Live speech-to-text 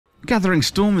Gathering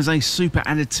Storm is a super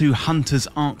added to Hunter's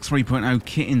Arc 3.0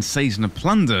 kit in Season of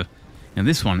Plunder, and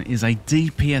this one is a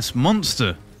DPS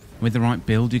monster. With the right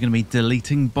build, you're going to be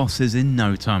deleting bosses in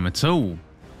no time at all.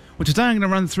 Well, today I'm going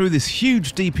to run through this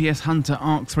huge DPS Hunter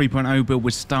Arc 3.0 build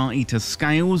with Star Eater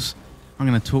scales. I'm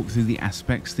going to talk through the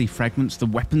aspects, the fragments, the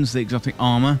weapons, the exotic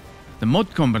armour, the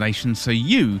mod combinations so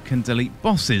you can delete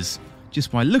bosses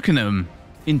just by looking at them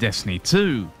in Destiny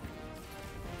 2.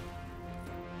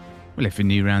 Well, if you're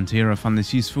new around here or find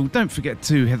this useful, don't forget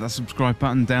to hit that subscribe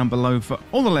button down below for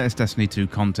all the latest Destiny 2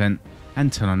 content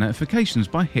and turn on notifications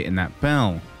by hitting that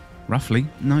bell. Roughly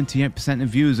 98% of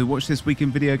viewers who watch This Week in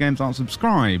Video Games aren't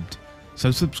subscribed,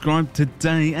 so subscribe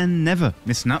today and never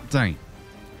miss an update.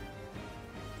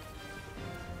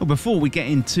 Well, before we get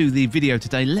into the video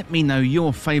today, let me know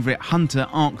your favourite Hunter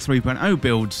Arc 3.0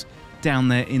 builds down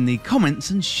there in the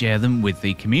comments and share them with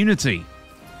the community.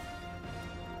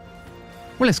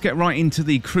 Well, let's get right into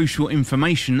the crucial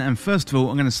information, and first of all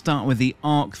I'm going to start with the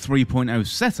Arc 3.0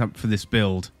 setup for this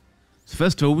build. So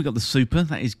first of all, we've got the super,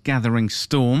 that is Gathering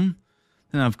Storm.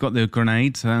 Then I've got the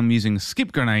grenade, so I'm using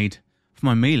Skip Grenade. For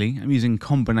my melee, I'm using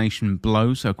Combination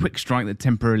Blow, so a quick strike that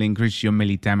temporarily increases your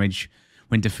melee damage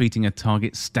when defeating a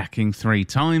target, stacking 3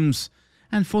 times.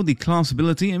 And for the class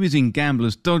ability, I'm using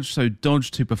Gambler's Dodge, so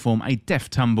dodge to perform a Death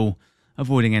Tumble.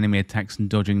 Avoiding enemy attacks and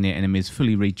dodging near enemies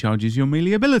fully recharges your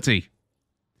melee ability.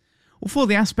 Well, for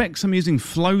the aspects, I'm using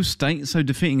Flow State, so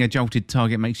defeating a jolted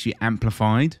target makes you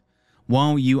amplified.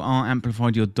 While you are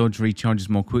amplified, your dodge recharges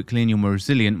more quickly and you're more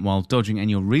resilient, while dodging and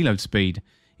your reload speed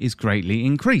is greatly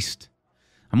increased.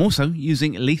 I'm also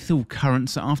using Lethal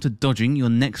Current, so after dodging, your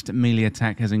next melee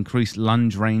attack has increased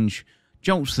lunge range,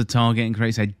 jolts the target and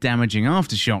creates a damaging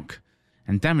aftershock.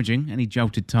 And damaging any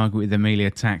jolted target with a melee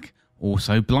attack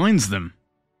also blinds them.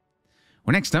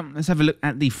 Well, next up, let's have a look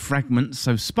at the fragments,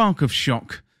 so Spark of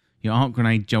Shock. Your arc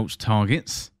grenade jolts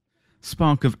targets.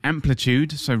 Spark of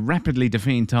Amplitude, so rapidly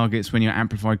defeating targets when you're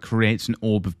amplified creates an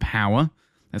orb of power.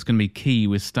 That's going to be key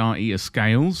with Star Eater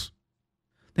scales.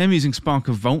 Then I'm using Spark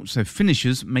of Volt, so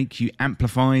finishers make you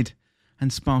amplified.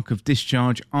 And Spark of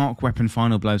Discharge, arc weapon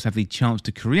final blows have the chance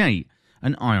to create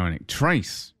an ionic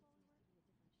trace.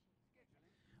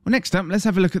 Well, next up, let's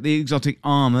have a look at the exotic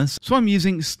armour. So I'm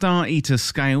using Star Eater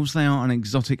scales. They are an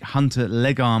exotic hunter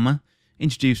leg armour,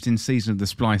 introduced in Season of the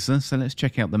Splicer, so let's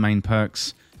check out the main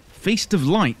perks. Feast of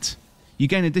Light. You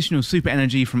gain additional super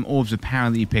energy from orbs of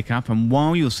power that you pick up, and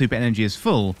while your super energy is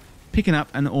full, picking up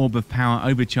an orb of power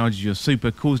overcharges your super,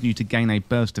 causing you to gain a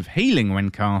burst of healing when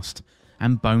cast,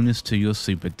 and bonus to your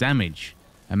super damage.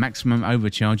 A maximum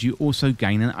overcharge, you also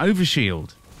gain an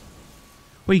overshield.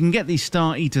 Well, you can get these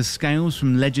Star Eater scales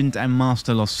from Legend and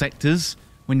Master Lost sectors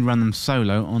when you run them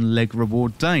solo on Leg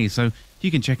Reward Day, so you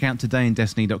can check out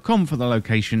todayindestiny.com for the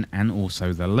location and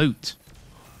also the loot.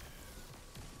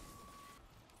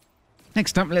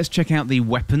 Next up, let's check out the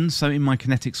weapons. So in my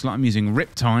kinetic slot, I'm using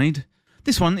Riptide.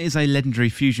 This one is a legendary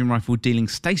fusion rifle dealing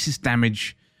stasis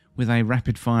damage with a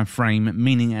rapid fire frame,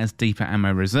 meaning it has deeper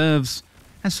ammo reserves,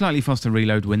 and slightly faster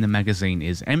reload when the magazine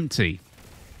is empty.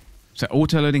 So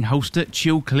auto-loading holster,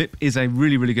 Chill Clip is a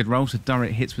really good roll, so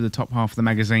direct hits with the top half of the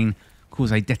magazine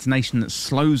cause a detonation that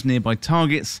slows nearby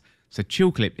targets. So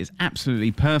Chill Clip is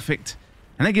absolutely perfect,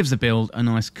 and that gives the build a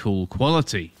nice cool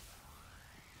quality.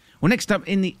 Well, next up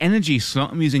in the energy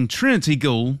slot, I'm using Trinity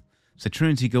Ghoul. So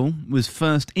Trinity Ghoul was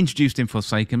first introduced in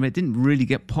Forsaken, but it didn't really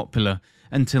get popular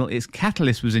until its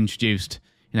catalyst was introduced.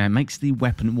 You know, it makes the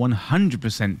weapon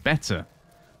 100% better.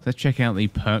 So let's check out the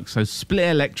perks. So Split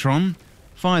Electron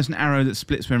fires an arrow that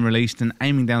splits when released, and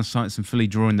aiming down sights and fully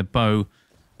drawing the bow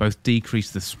both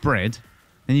decrease the spread.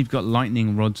 Then you've got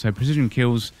Lightning Rod, so precision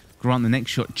kills grant the next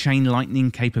shot chain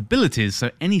lightning capabilities, so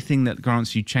anything that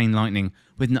grants you chain lightning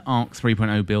with an Arc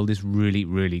 3.0 build is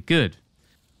really good.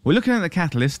 We're looking at the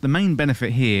catalyst. The main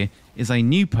benefit here is a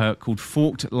new perk called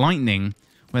Forked Lightning,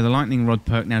 where the Lightning Rod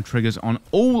perk now triggers on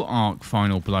all Arc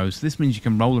final blows. This means you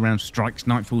can roll around strikes,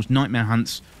 nightfalls, nightmare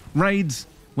hunts, raids,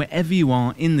 wherever you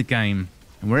are in the game,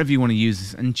 and wherever you want to use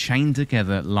this, and chain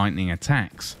together lightning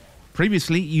attacks.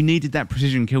 Previously, you needed that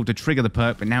precision kill to trigger the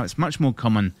perk, but now it's much more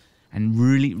common and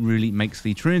really makes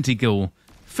the Trinity Ghoul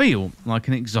feel like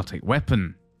an exotic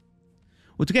weapon.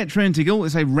 Well, to get Trinity Ghoul,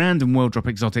 it's a random world drop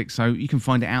exotic, so you can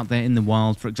find it out there in the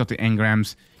wild for exotic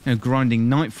engrams. You know, grinding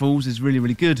Nightfalls is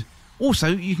really good.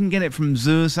 Also, you can get it from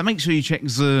Zur, so make sure you check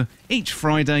Zur each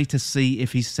Friday to see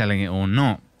if he's selling it or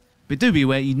not. But do be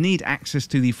aware, you need access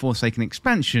to the Forsaken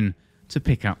expansion to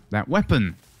pick up that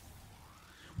weapon.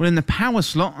 Well, in the power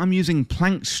slot, I'm using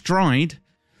Plank Stride.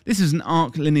 This is an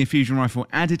Arc linear fusion rifle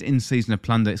added in Season of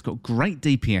Plunder. It's got great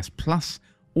DPS, plus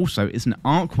also it's an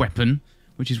Arc weapon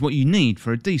which is what you need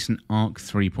for a decent Arc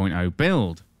 3.0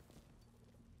 build.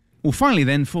 Well, finally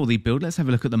then, for the build, let's have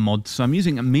a look at the mods. So I'm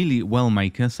using a melee well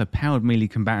maker, so powered melee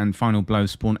combatant final blow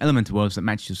spawn elemental wells that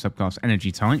match your subclass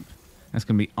energy type. That's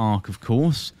going to be Arc, of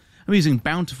course. I'm using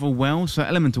bountiful wells, so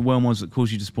elemental well mods that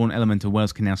cause you to spawn elemental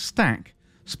wells can now stack,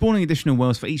 spawning additional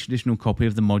wells for each additional copy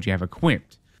of the mod you have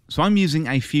equipped. So I'm using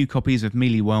a few copies of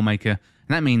melee well maker, and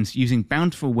that means using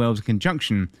bountiful wells in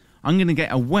conjunction, I'm going to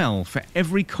get a well for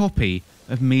every copy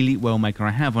of melee well maker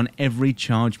I have on every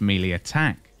charged melee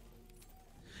attack.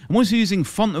 I'm also using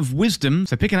Font of Wisdom,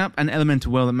 so picking up an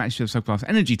elemental well that matches your subclass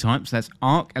energy type, so that's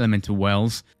Arc elemental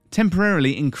wells,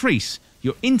 temporarily increase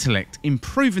your intellect,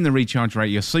 improving the recharge rate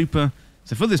of your super.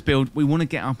 So for this build, we want to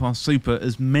get up our super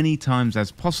as many times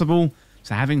as possible,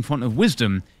 so having Font of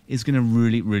Wisdom is going to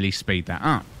really speed that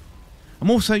up.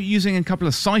 I'm also using a couple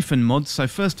of siphon mods, so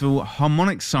first of all,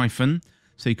 Harmonic Siphon,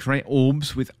 so you create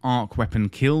orbs with Arc weapon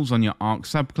kills on your Arc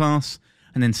subclass,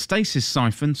 and then Stasis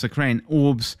Siphon, so creating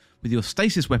orbs with your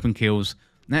Stasis weapon kills,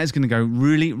 and that is going to go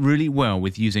really well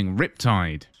with using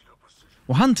Riptide.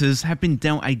 Well, Hunters have been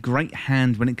dealt a great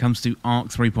hand when it comes to Arc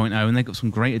 3.0, and they've got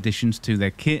some great additions to their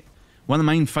kit. One of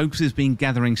the main focuses being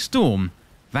Gathering Storm.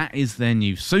 That is their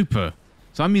new super.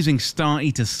 So I'm using Star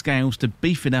Eater scales to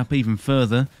beef it up even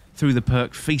further through the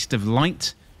perk Feast of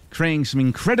Light, creating some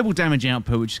incredible damage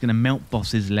output which is going to melt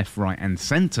bosses left, right and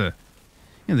centre.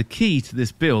 You know, the key to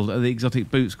this build are the exotic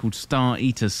boots called Star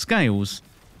Eater scales.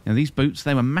 Now these boots,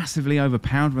 they were massively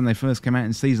overpowered when they first came out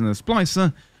in Season of the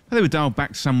Splicer, but they were dialed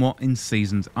back somewhat in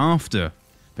seasons after.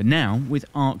 But now, with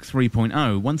Arc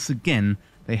 3.0, once again,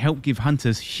 they help give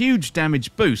Hunters huge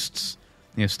damage boosts.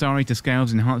 You know, Star Eater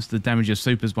scales enhance the damage of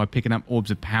supers by picking up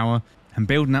orbs of power and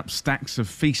building up stacks of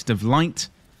Feast of Light.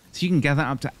 So you can gather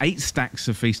up to 8 stacks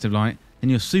of Feast of Light, and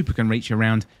your super can reach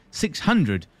around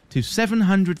 600 to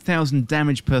 700,000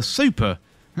 damage per super.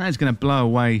 And that is going to blow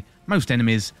away most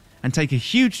enemies and take a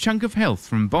huge chunk of health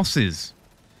from bosses.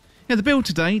 Now, the build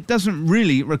today doesn't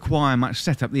really require much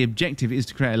setup. The objective is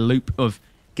to create a loop of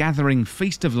gathering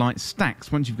Feast of Light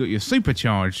stacks once you've got your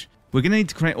supercharge. We're going to need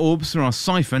to create orbs through our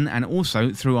siphon and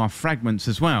also through our fragments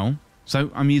as well.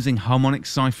 So I'm using Harmonic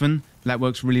Siphon. That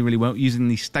works really well. Using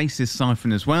the Stasis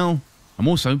Siphon as well. I'm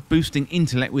also boosting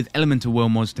intellect with elemental well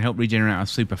mods to help regenerate our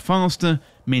super faster,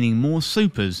 meaning more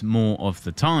supers more of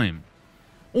the time.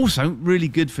 Also, really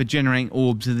good for generating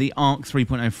orbs are the Arc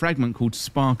 3.0 fragment called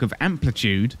Spark of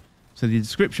Amplitude. So the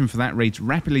description for that reads,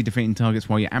 rapidly defeating targets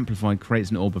while you're amplified creates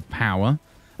an orb of power.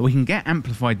 We can get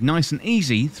amplified nice and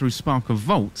easy through Spark of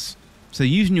Vaults. So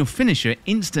using your finisher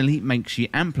instantly makes you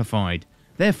amplified.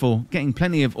 Therefore, getting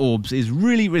plenty of orbs is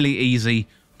really easy.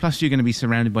 Plus, you're going to be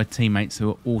surrounded by teammates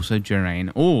who are also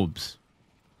generating orbs.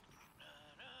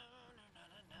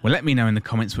 Well, let me know in the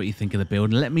comments what you think of the build,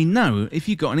 and let me know if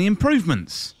you got any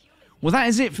improvements. Well, that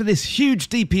is it for this huge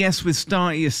DPS with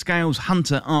Star Eater Scales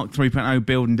Hunter Arc 3.0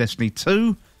 build in Destiny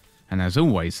 2. And as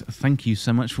always, thank you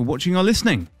so much for watching or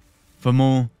listening. For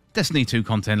more Destiny 2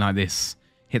 content like this,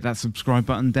 hit that subscribe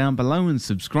button down below and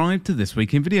subscribe to This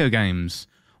Week in Video Games.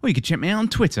 Or you can check me out on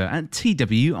Twitter at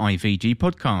TWIVG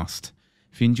Podcast.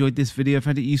 If you enjoyed this video,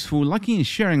 found it useful, liking and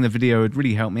sharing the video would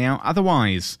really help me out.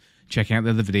 Otherwise, check out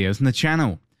the other videos on the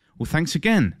channel. Well, thanks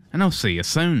again, and I'll see you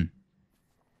soon.